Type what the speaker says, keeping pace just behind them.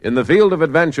In the field of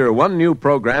adventure, one new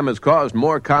program has caused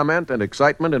more comment and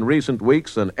excitement in recent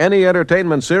weeks than any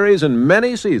entertainment series in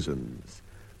many seasons.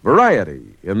 Variety,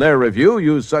 in their review,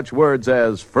 used such words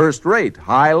as first-rate,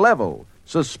 high-level,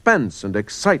 suspense, and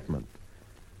excitement.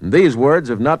 And these words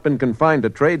have not been confined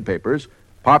to trade papers.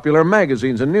 Popular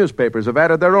magazines and newspapers have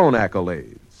added their own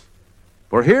accolades.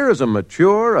 For here is a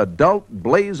mature, adult,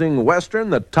 blazing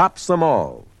Western that tops them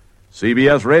all.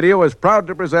 CBS Radio is proud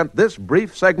to present this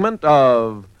brief segment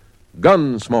of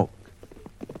Gunsmoke.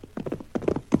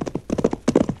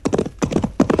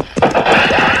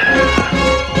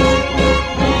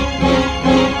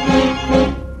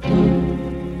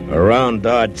 Around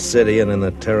Dodge City and in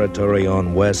the territory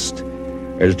on West,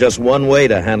 there's just one way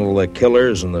to handle the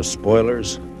killers and the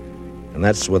spoilers, and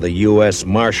that's with a U.S.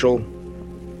 Marshal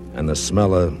and the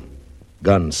smell of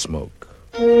gun smoke.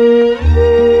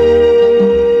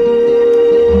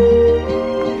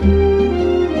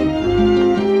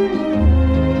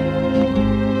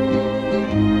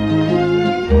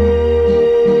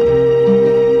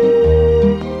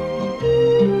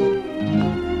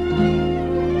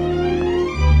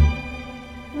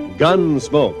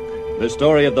 Gunsmoke, the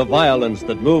story of the violence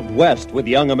that moved west with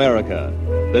young America.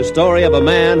 The story of a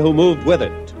man who moved with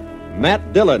it.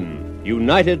 Matt Dillon,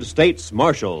 United States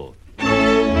Marshal.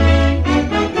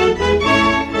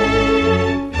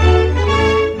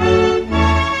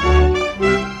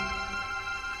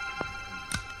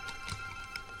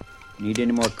 Need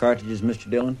any more cartridges, Mr.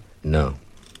 Dillon? No.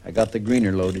 I got the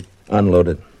greener loaded.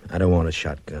 Unloaded. I don't want a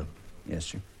shotgun. Yes,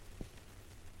 sir.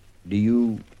 Do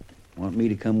you want me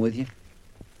to come with you?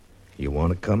 You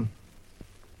want to come?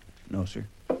 No, sir.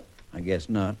 I guess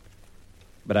not.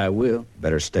 But I will.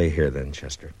 Better stay here then,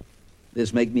 Chester.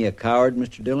 This make me a coward,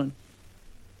 Mr. Dillon?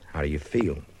 How do you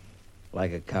feel?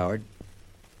 Like a coward.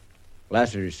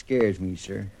 Lassiter scares me,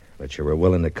 sir. But you were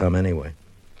willing to come anyway.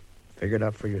 Figure it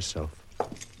out for yourself.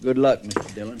 Good luck,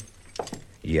 Mr. Dillon.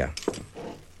 Yeah.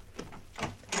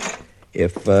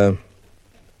 If,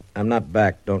 I'm not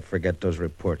back, don't forget those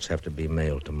reports have to be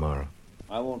mailed tomorrow.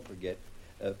 I won't forget.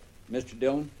 Mr.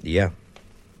 Dillon? Yeah.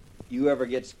 You ever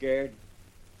get scared?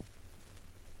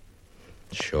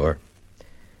 Sure.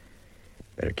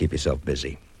 Better keep yourself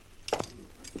busy.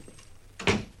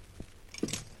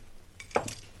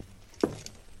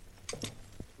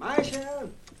 Marshal!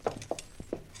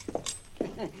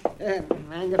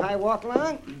 Mind if I walk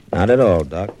along? Not at all,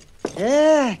 Doc.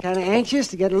 Yeah, kind of anxious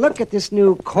to get a look at this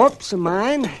new corpse of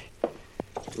mine.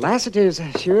 Lassiter's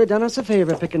sure done us a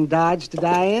favor picking Dodge to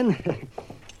die in.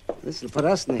 This will put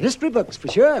us in the history books for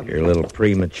sure. You're a little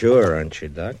premature, aren't you,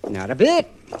 Doc? Not a bit.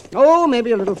 Oh,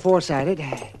 maybe a little foresighted.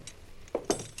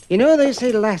 You know, they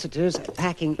say Lassiter's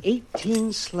packing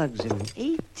 18 slugs in him.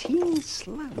 18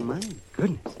 slugs? My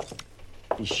goodness.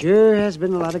 He sure has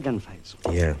been a lot of gunfights.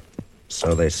 Yeah,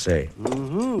 so they say.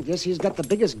 Guess he's got the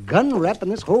biggest gun rep in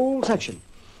this whole section.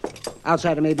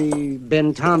 Outside of maybe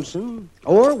Ben Thompson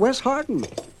or Wes Hardin.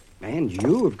 And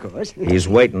you, of course. He's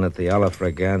waiting at the Alla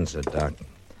Fraganza, Doc.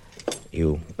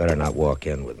 You better not walk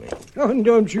in with me. Oh,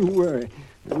 don't you worry.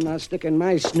 I'm not sticking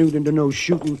my snoot into no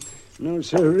shooting. No,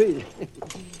 sirree.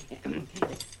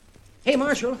 Hey,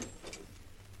 Marshal.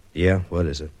 Yeah, what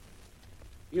is it?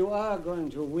 You are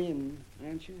going to win,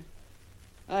 aren't you?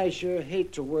 I sure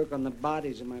hate to work on the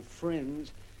bodies of my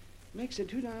friends. Makes it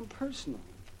too darn personal.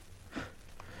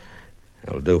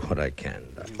 I'll do what I can,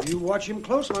 Doc. You watch him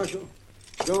close, Marshal.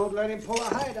 Don't let him pull a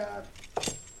hideout.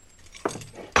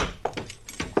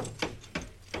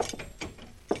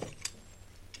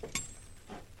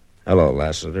 Hello,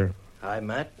 Lassiter. Hi,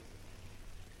 Matt.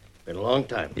 Been a long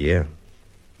time. Yeah.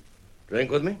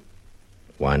 Drink with me?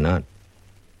 Why not?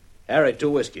 Harry, 2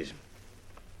 whiskeys.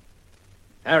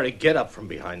 Harry, get up from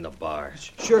behind the bar.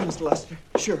 Sure, Mr. Lester.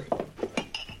 Sure.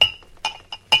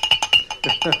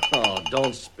 Oh,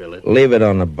 don't spill it. Leave it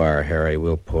on the bar, Harry.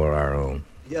 We'll pour our own.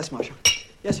 Yes, Marshal.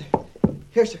 Yes, sir.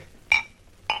 Here, sir.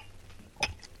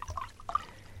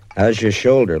 How's your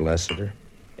shoulder, Lassiter?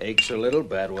 Aches a little,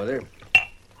 bad weather.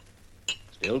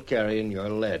 Still carrying your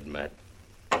lead, Matt.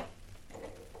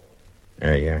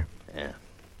 There you are. Yeah.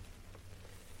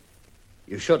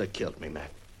 You should have killed me,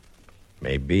 Matt.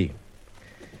 Maybe.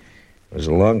 It was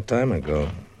a long time ago.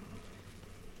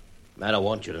 Matt, I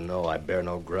want you to know I bear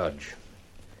no grudge.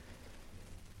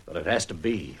 But it has to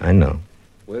be. I know.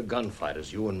 We're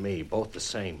gunfighters, you and me, both the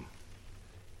same.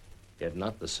 Yet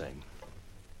not the same.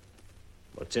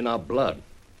 But it's in our blood.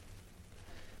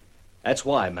 That's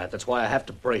why, Matt. That's why I have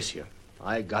to brace you.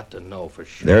 I got to know for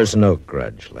sure. There's no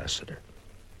grudge, Lassiter.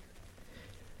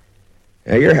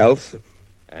 Your health.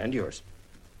 And yours.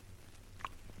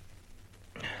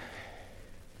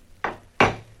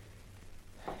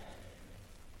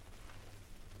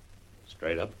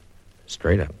 Straight up.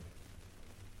 Straight up.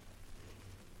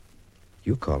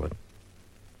 You call it.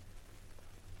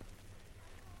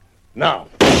 Now.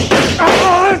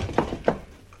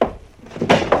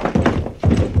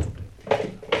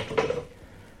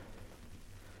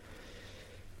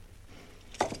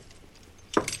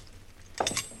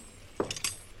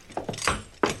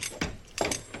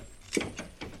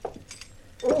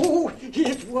 Oh,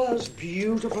 it was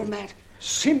beautiful, Matt.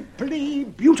 Simply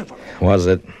beautiful. Was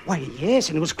it? Why, yes,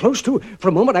 and it was close to. For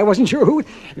a moment, I wasn't sure who.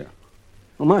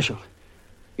 Oh, Marshal,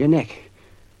 your neck.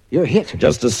 You're hit.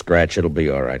 Just a scratch. It'll be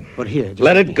all right. But here, just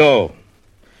Let it go.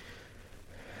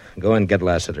 Go and get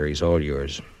Lassiter. He's all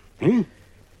yours. Huh?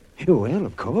 Well,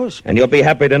 of course. And you'll be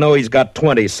happy to know he's got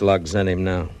 20 slugs in him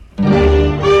now.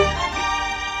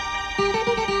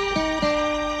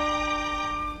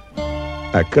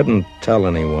 I couldn't tell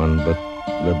anyone, but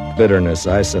the bitterness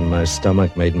ice in my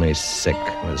stomach made me sick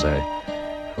as I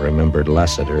remembered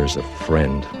Lassiter as a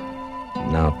friend,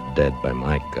 now dead by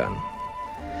my gun.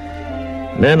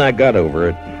 And then I got over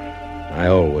it. I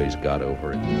always got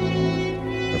over it.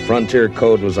 The frontier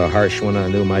code was a harsh one. I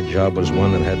knew my job was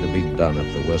one that had to be done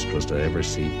if the West was to ever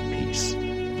see peace.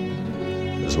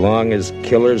 As long as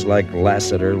killers like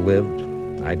Lassiter lived,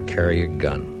 I'd carry a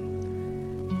gun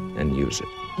and use it.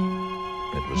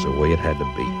 It was the way it had to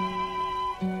be.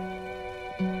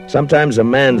 Sometimes a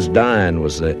man's dying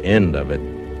was the end of it.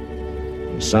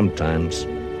 And sometimes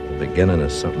the beginning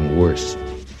of something worse.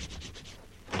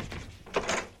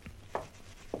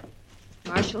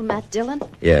 Marshal Matt Dillon?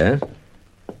 Yeah?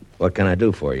 What can I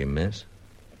do for you, miss?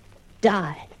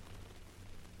 Died.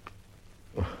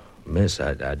 Miss,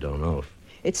 I don't know if...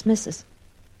 It's Mrs.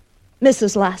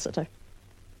 Lassiter.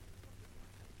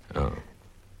 Oh.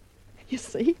 You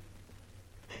see?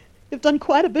 You've done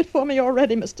quite a bit for me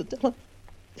already, Mr. Dillon.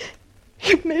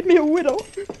 You've made me a widow.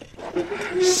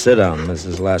 Sit down,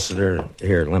 Mrs. Lassiter.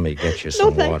 Here, let me get you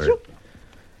some thank water. you.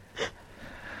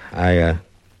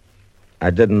 I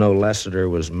didn't know Lassiter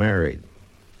was married.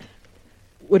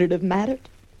 Would it have mattered?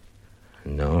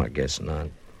 No, I guess not.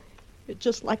 You're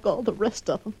just like all the rest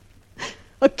of them.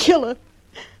 A killer,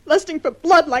 lusting for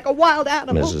blood like a wild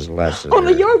animal. Mrs. Lassiter.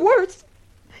 Only you're worse.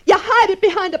 You hide it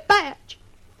behind a badge.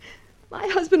 My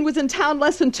husband was in town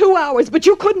less than 2 hours, but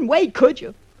you couldn't wait, could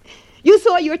you? You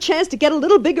saw your chance to get a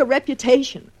little bigger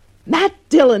reputation. Matt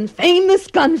Dillon, famous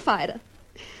gunfighter.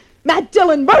 Matt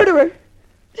Dillon, murderer.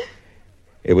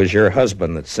 It was your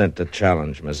husband that sent the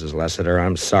challenge, Mrs. Lassiter.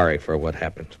 I'm sorry for what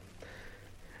happened.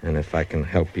 And if I can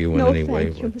help you in any way...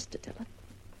 No, thank you, Mr. Dillon.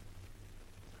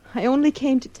 I only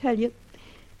came to tell you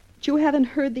that you haven't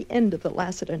heard the end of the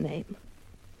Lassiter name.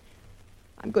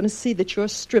 I'm going to see that you're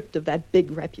stripped of that big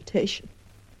reputation.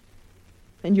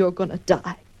 And you're going to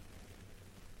die.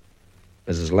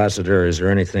 Mrs. Lassiter, is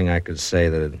there anything I could say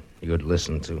that you would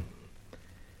listen to?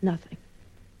 Nothing.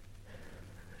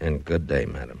 And good day,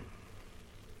 madam.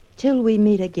 Till we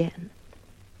meet again.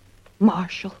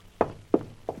 Marshal.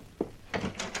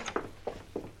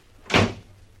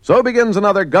 So begins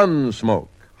another Gunsmoke,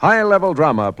 high-level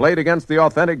drama played against the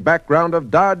authentic background of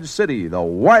Dodge City, the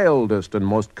wildest and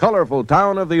most colorful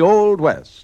town of the Old West.